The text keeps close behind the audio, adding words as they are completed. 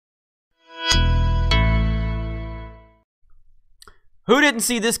Who didn't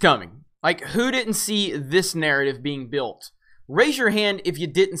see this coming? Like, who didn't see this narrative being built? Raise your hand if you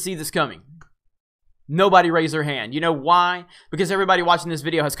didn't see this coming. Nobody raised their hand. You know why? Because everybody watching this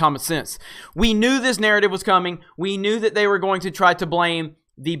video has common sense. We knew this narrative was coming. We knew that they were going to try to blame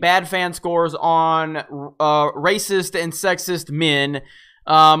the bad fan scores on racist and sexist men.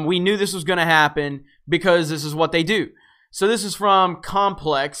 We knew this was going to happen because this is what they do. So this is from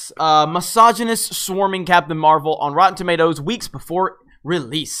Complex. Misogynist swarming Captain Marvel on Rotten Tomatoes weeks before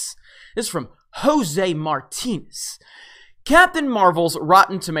release. This is from Jose Martinez. Captain Marvel's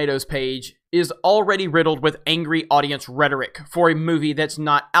Rotten Tomatoes page is already riddled with angry audience rhetoric for a movie that's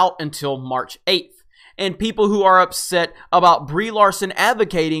not out until March 8th. And people who are upset about Brie Larson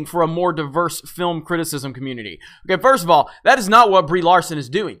advocating for a more diverse film criticism community. Okay, first of all, that is not what Brie Larson is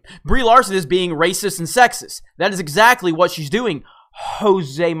doing. Brie Larson is being racist and sexist. That is exactly what she's doing,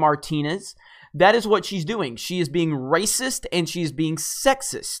 Jose Martinez. That is what she's doing. She is being racist and she's being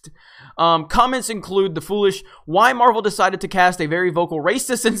sexist. Comments include the foolish, why Marvel decided to cast a very vocal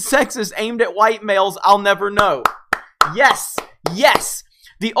racist and sexist aimed at white males, I'll never know. Yes, yes.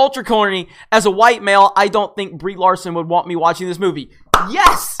 The ultra corny, as a white male, I don't think Brie Larson would want me watching this movie.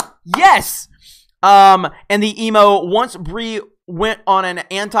 Yes, yes. And the emo, once Brie went on an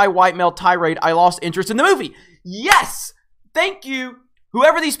anti-white male tirade, I lost interest in the movie. Yes, thank you.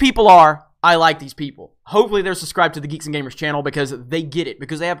 Whoever these people are, I like these people. Hopefully they're subscribed to the Geeks and Gamers channel because they get it,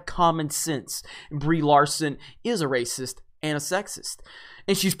 because they have common sense. Brie Larson is a racist and a sexist,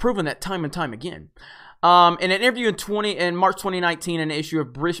 and she's proven that time and time again. In an interview in March 2019, in an issue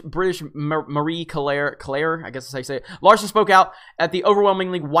of British Marie Claire, I guess that's how you say it, Larson spoke out at the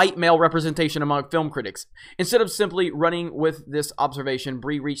overwhelmingly white male representation among film critics. Instead of simply running with this observation,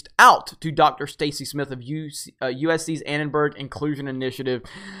 Brie reached out to Dr. Stacy Smith of USC's Annenberg Inclusion Initiative.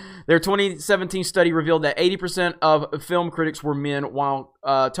 Their 2017 study revealed that 80% of film critics were men, while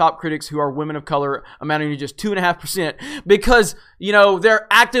top critics who are women of color amounting to just 2.5%, because, you know, they're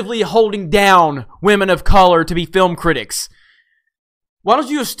actively holding down women of color to be film critics. Why don't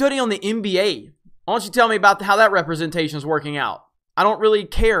you do a study on the NBA? Why don't you tell me about how that representation is working out? I don't really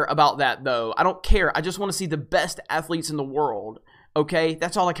care about that, though. I don't care. I just want to see the best athletes in the world, okay?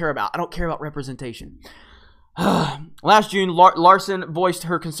 That's all I care about. I don't care about representation. Last June, Larson voiced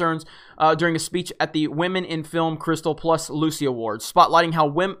her concerns during a speech at the Women in Film Crystal Plus Lucy Awards, spotlighting how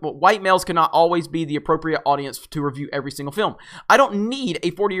white males cannot always be the appropriate audience to review every single film. I don't need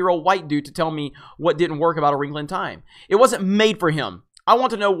a 40-year-old white dude to tell me what didn't work about A Wrinkle in Time. It wasn't made for him. I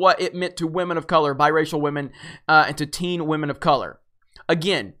want to know what it meant to women of color, biracial women, and to teen women of color.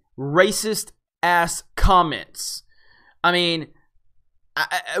 Again, racist-ass comments. I mean,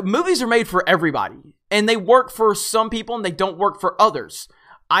 movies are made for everybody. And they work for some people and they don't work for others.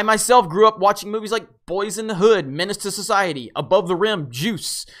 I myself grew up watching movies like Boys in the Hood, Menace to Society, Above the Rim,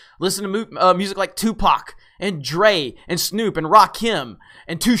 Juice. Listen to music like Tupac and Dre and Snoop and Rakim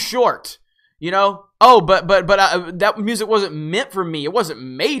and Too Short. You know? Oh, but that music wasn't meant for me. It wasn't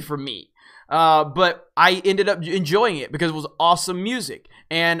made for me. But I ended up enjoying it because it was awesome music.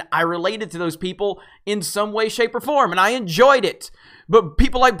 And I related to those people in some way, shape, or form. And I enjoyed it. But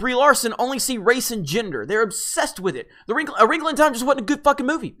people like Brie Larson only see race and gender. They're obsessed with it. A Wrinkle in Time just wasn't a good fucking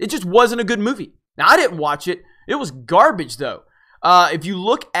movie. It just wasn't a good movie. Now, I didn't watch it. It was garbage, though. If you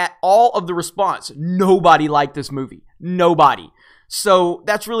look at all of the response, nobody liked this movie. Nobody. So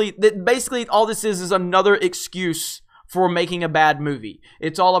that's really, basically all this is another excuse for making a bad movie.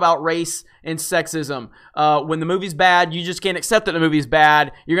 It's all about race and sexism. When the movie's bad, you just can't accept that the movie's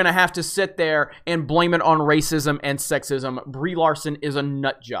bad. You're going to have to sit there and blame it on racism and sexism. Brie Larson is a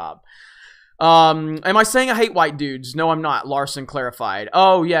nut job. Am I saying I hate white dudes? No, I'm not. Larson clarified.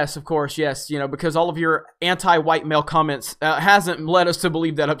 Oh, yes, of course, yes. You know, because all of your anti-white male comments hasn't led us to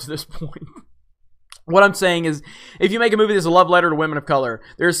believe that up to this point. What I'm saying is, if you make a movie that's a love letter to women of color,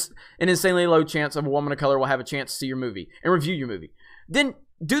 there's an insanely low chance of a woman of color will have a chance to see your movie and review your movie. Then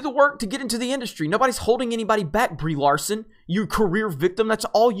do the work to get into the industry. Nobody's holding anybody back, Brie Larson. You career victim. That's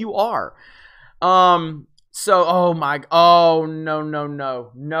all you are. Oh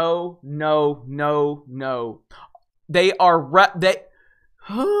no. They are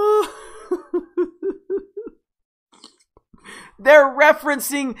They're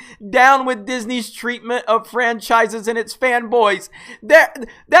referencing Down with Disney's treatment of franchises and its fanboys.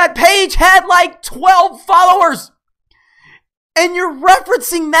 That page had like 12 followers. And you're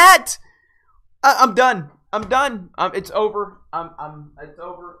referencing that? I'm done. I'm done. It's over. It's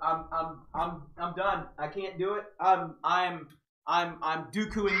over. I'm done. I can't do it. I'm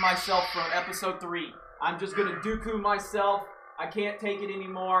Dookuing myself from episode 3. I'm just gonna Dooku myself. I can't take it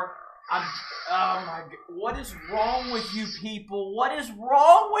anymore. Oh my God. What is wrong with you people? What is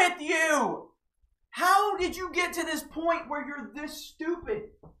wrong with you? How did you get to this point where you're this stupid?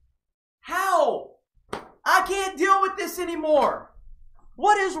 How? I can't deal with this anymore.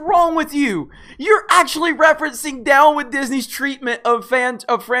 What is wrong with you? You're actually referencing down with Disney's treatment of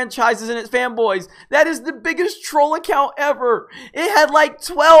franchises and its fanboys. That is the biggest troll account ever. It had like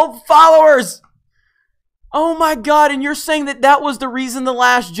 12 followers. Oh my God, and you're saying that that was the reason The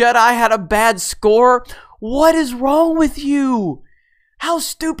Last Jedi had a bad score? What is wrong with you? How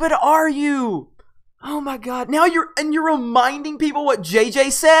stupid are you? Oh my God, now you're reminding people what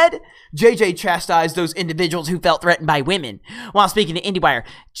JJ said? JJ chastised those individuals who felt threatened by women. While speaking to IndieWire,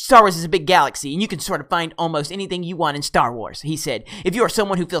 Star Wars is a big galaxy, and you can sort of find almost anything you want in Star Wars. He said, if you are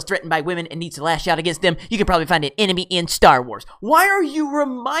someone who feels threatened by women and needs to lash out against them, you can probably find an enemy in Star Wars. Why are you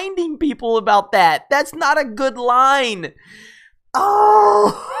reminding people about that? That's not a good line.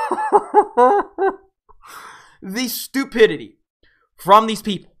 Oh! The stupidity from these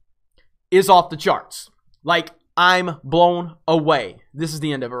people is off the charts. Like, I'm blown away. This is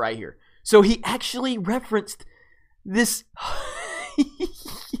the end of it right here. So he actually referenced this.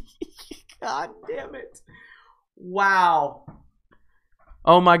 God damn it. Wow.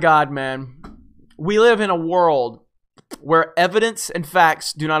 Oh my God, man. We live in a world where evidence and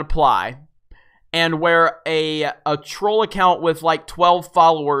facts do not apply, and where a troll account with like 12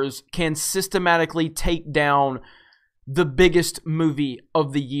 followers can systematically take down the biggest movie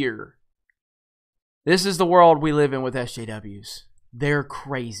of the year. This is the world we live in with SJWs. They're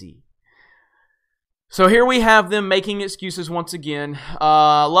crazy. So here we have them making excuses once again.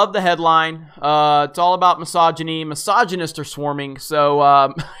 Love the headline. It's all about misogyny. Misogynists are swarming. So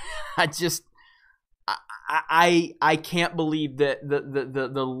I can't believe that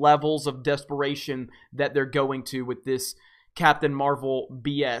the levels of desperation that they're going to with this Captain Marvel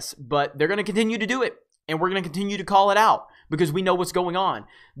BS. But they're going to continue to do it. And we're going to continue to call it out because we know what's going on.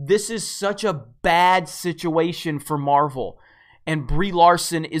 This is such a bad situation for Marvel. And Brie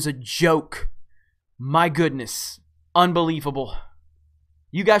Larson is a joke. My goodness. Unbelievable.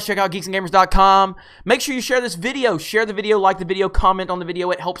 You guys check out geeksandgamers.com. Make sure you share this video. Share the video, like the video, comment on the video.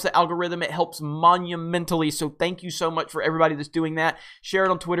 It helps the algorithm. It helps monumentally. So thank you so much for everybody that's doing that. Share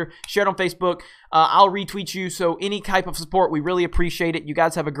it on Twitter. Share it on Facebook. I'll retweet you. So any type of support, we really appreciate it. You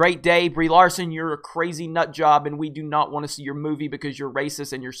guys have a great day. Brie Larson, you're a crazy nut job, and we do not want to see your movie because you're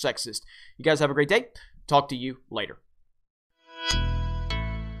racist and you're sexist. You guys have a great day. Talk to you later.